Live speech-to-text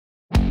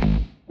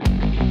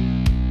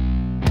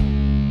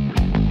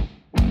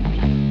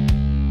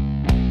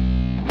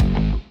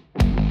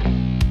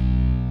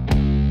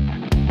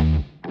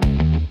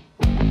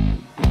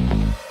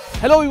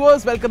Hello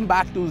viewers, welcome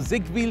back to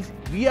ZigWheels.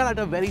 We are at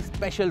a very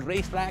special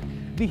racetrack,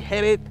 the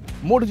Jerez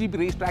MotoGP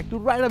racetrack, to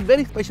ride a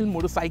very special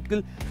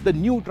motorcycle, the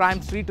new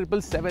Triumph Street Triple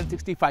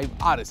 765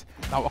 RS.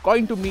 Now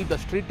according to me, the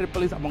Street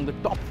Triple is among the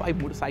top 5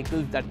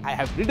 motorcycles that I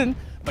have ridden,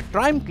 but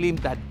Triumph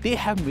claims that they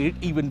have made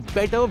it even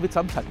better with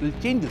some subtle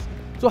changes.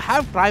 So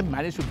have Triumph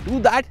managed to do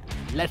that?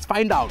 Let's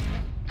find out.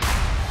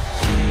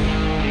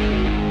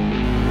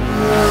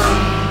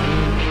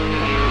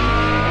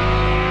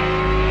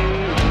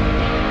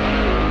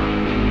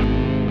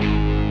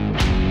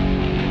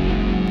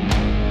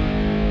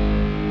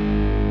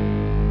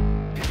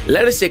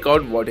 Let us check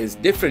out what is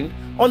different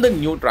on the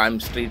new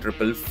Triumph Street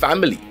Triple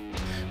family.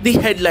 The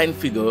headline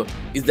figure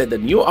is that the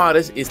new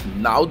RS is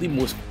now the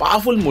most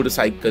powerful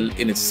motorcycle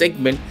in its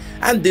segment,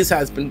 and this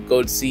has been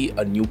courtesy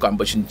a new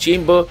combustion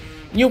chamber,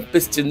 new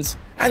pistons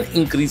and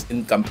increase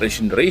in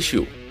compression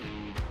ratio.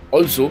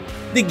 Also,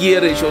 the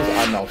gear ratios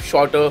are now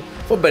shorter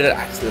for better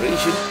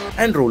acceleration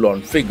and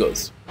roll-on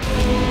figures.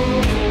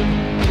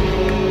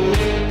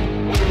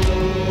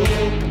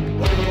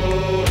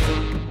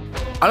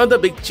 Another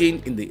big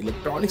change in the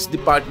electronics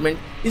department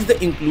is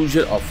the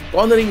inclusion of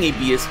cornering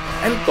ABS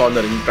and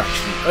cornering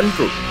traction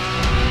control.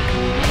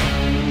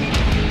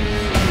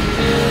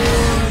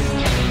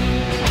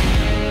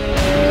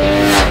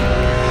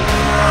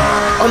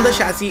 On the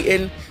chassis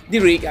end, the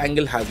rake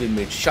angle has been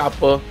made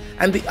sharper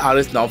and the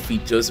RS now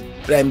features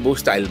Brembo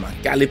style mark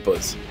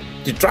calipers.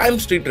 The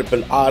Triumph Street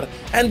Triple R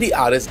and the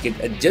RS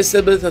get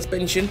adjustable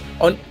suspension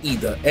on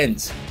either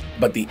ends,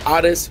 but the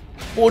RS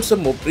sports a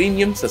more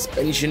premium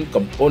suspension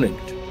component.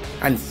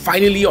 And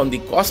finally, on the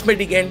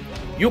cosmetic end,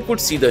 you could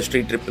see the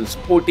Street Triple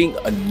sporting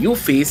a new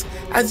face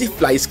as the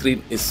fly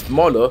screen is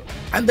smaller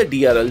and the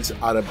DRLs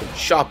are a bit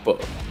sharper.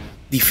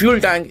 The fuel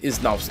tank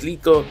is now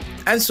sleeker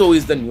and so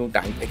is the new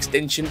tank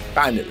extension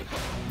panel.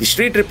 The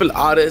Street Triple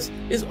RS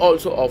is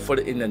also offered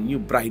in a new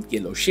bright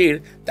yellow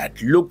shade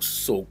that looks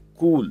so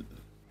cool.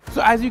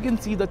 So as you can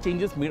see, the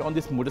changes made on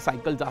these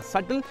motorcycles are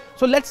subtle.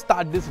 So let's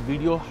start this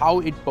video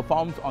how it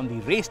performs on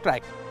the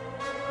racetrack.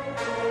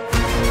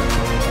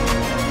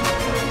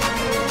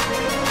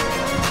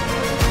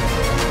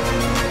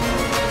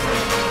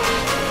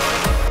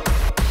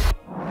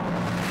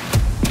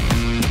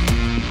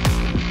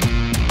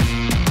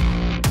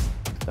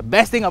 The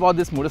best thing about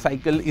this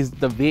motorcycle is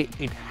the way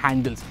it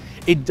handles.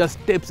 It just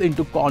steps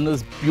into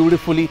corners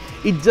beautifully.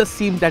 It just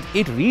seems that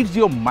it reads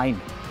your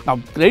mind. Now,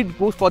 great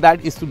boost for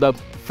that is to the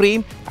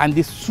frame and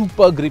the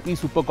super grippy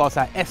Super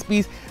Corsa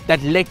SPs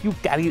that let you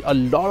carry a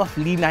lot of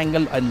lean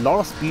angle and a lot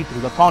of speed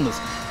through the corners.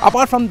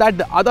 Apart from that,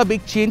 the other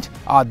big change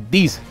are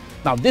these.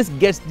 Now, this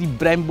gets the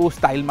Brembo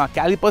style mark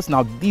calipers.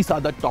 Now, these are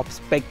the top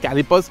spec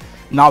calipers.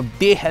 Now,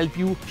 they help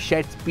you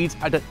shed speeds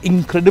at an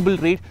incredible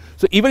rate.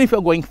 So even if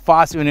you're going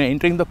fast, when you're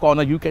entering the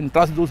corner, you can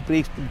trust those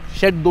brakes to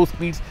shed those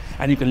speeds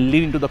and you can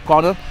lean into the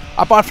corner.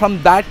 Apart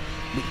from that,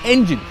 the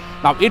engine.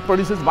 Now, it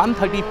produces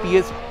 130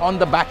 PS on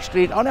the back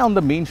straight, on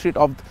the main straight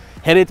of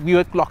Jerez. We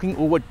were clocking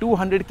over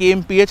 200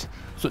 kmph.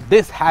 So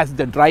this has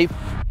the drive.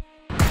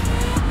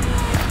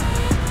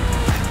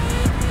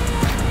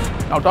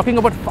 Now, talking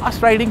about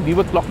fast riding, we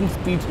were clocking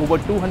speeds over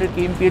 200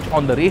 kmph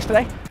on the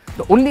racetrack.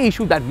 The only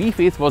issue that we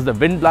faced was the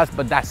wind blast,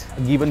 but that's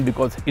a given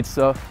because it's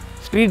a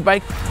street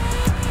bike.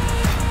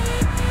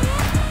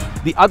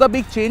 The other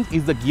big change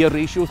is the gear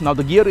ratios. Now,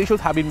 the gear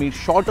ratios have been made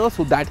shorter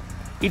so that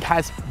it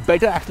has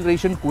better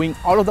acceleration going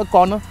out of the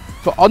corner.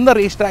 So on the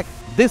racetrack,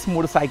 this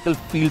motorcycle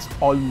feels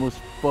almost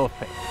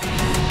perfect.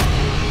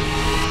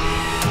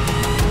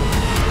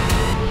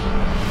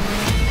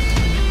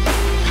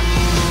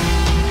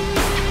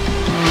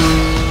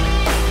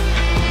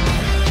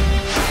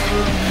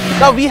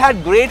 Now, we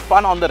had great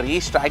fun on the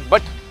racetrack,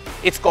 but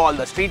it's called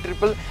the Street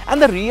Triple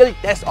and the real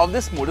test of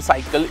this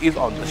motorcycle is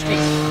on the streets.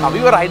 Now,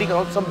 we were riding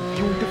around some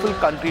beautiful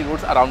country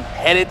roads around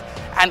Jerez,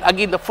 and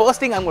again, the first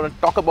thing I'm going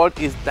to talk about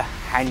is the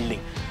handling.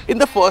 In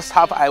the first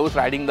half, I was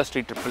riding the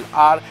Street Triple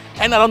R,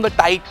 and around the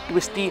tight,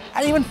 twisty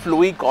and even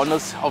flowy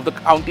corners of the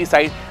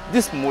countryside,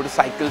 this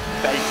motorcycle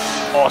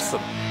felt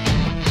awesome.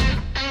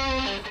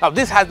 Now,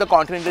 this has the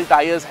Continental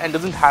tires and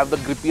doesn't have the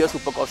grippier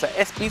Super Corsa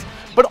SPs,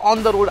 but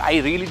on the road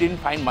I really didn't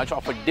find much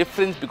of a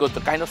difference because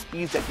the kind of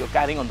speeds that you're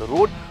carrying on the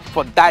road,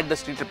 for that the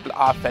Street Triple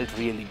R felt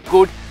really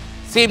good.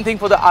 Same thing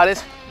for the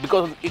RS,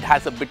 because it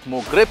has a bit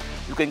more grip,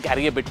 you can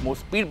carry a bit more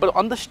speed, but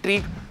on the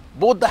street,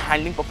 both the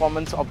handling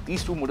performance of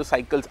these two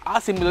motorcycles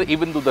are similar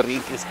even though the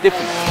range is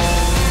different.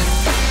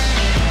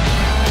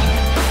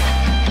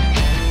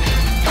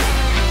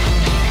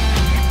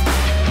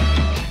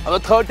 Now, the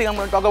third thing I'm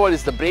going to talk about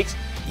is the brakes.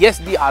 Yes,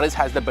 the RS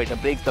has the better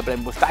brakes, the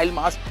Brembo style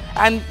mass,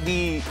 and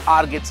the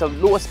R gets a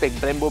lower spec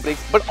Brembo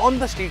brakes, but on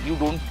the street you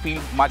don't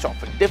feel much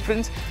of a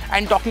difference.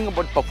 And talking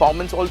about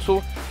performance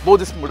also, both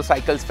these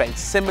motorcycles felt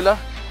similar.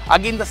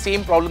 Again, the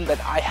same problem that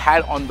I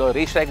had on the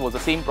racetrack was the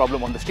same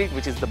problem on the street,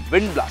 which is the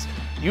wind blast.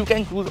 You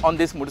can cruise on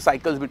these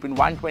motorcycles between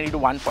 120 to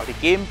 140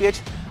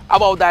 kmph.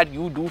 Above that,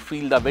 you do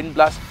feel the wind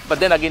blast, but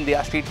then again, they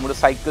are street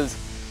motorcycles,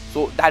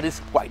 so that is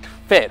quite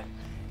fair.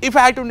 If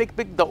I had to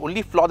pick, the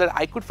only flaw that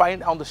I could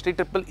find on the Street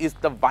Triple is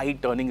the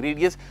wide turning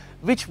radius,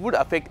 which would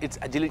affect its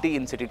agility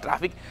in city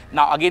traffic.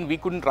 Now again, we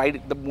couldn't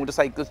ride the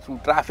motorcycles through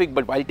traffic,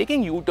 but while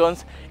taking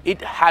U-turns,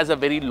 it has a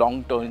very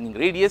long turning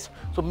radius,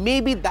 so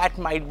maybe that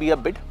might be a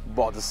bit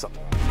bothersome.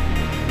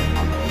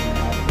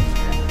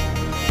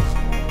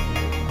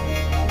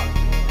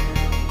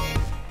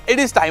 It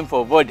is time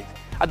for a verdict.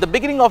 At the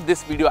beginning of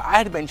this video, I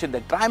had mentioned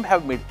that Triumph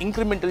have made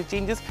incremental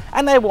changes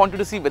and I wanted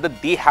to see whether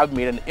they have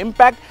made an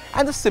impact,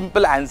 and the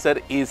simple answer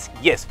is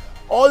yes.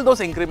 All those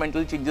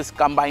incremental changes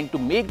combined to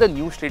make the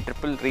new Street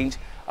Triple range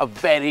a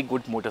very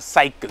good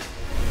motorcycle.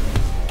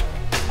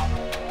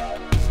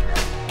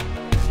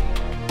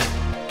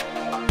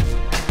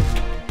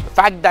 The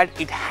fact that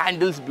it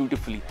handles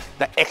beautifully,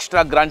 the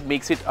extra grunt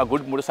makes it a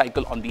good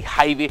motorcycle on the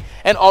highway,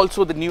 and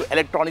also the new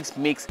electronics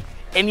makes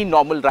any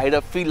normal rider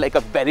feel like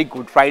a very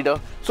good rider.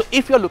 So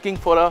if you're looking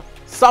for a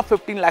sub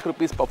 15 lakh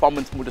rupees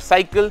performance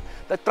motorcycle,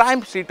 the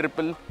Triumph Street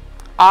Triple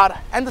R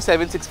and the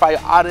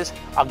 765 RS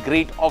are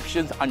great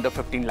options under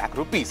 15 lakh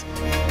rupees.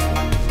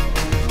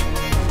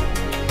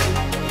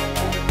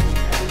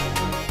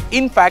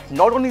 In fact,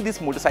 not only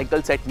these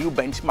motorcycles set new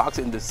benchmarks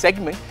in this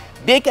segment,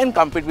 they can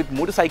compete with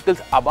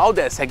motorcycles above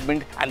their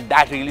segment, and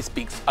that really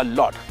speaks a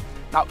lot.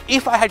 Now,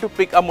 if I had to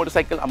pick a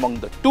motorcycle among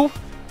the two,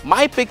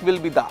 my pick will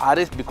be the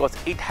RS because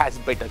it has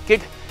better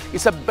kit,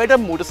 it's a better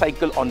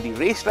motorcycle on the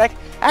racetrack,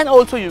 and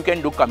also you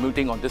can do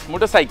commuting on this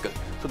motorcycle.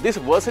 So this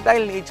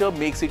versatile nature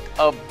makes it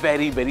a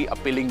very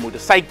appealing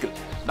motorcycle.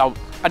 Now,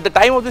 at the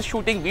time of this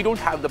shooting, we don't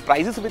have the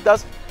prices with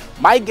us.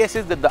 My guess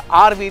is that the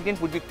R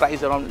variant would be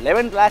priced around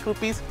 11 lakh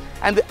rupees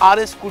and the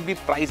RS could be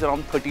priced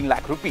around 13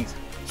 lakh rupees.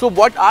 So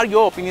what are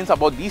your opinions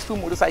about these two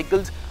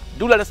motorcycles?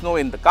 Do let us know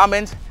in the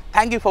comments.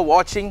 Thank you for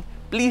watching.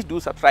 Please do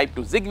subscribe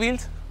to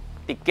ZigWheels.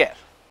 Take care.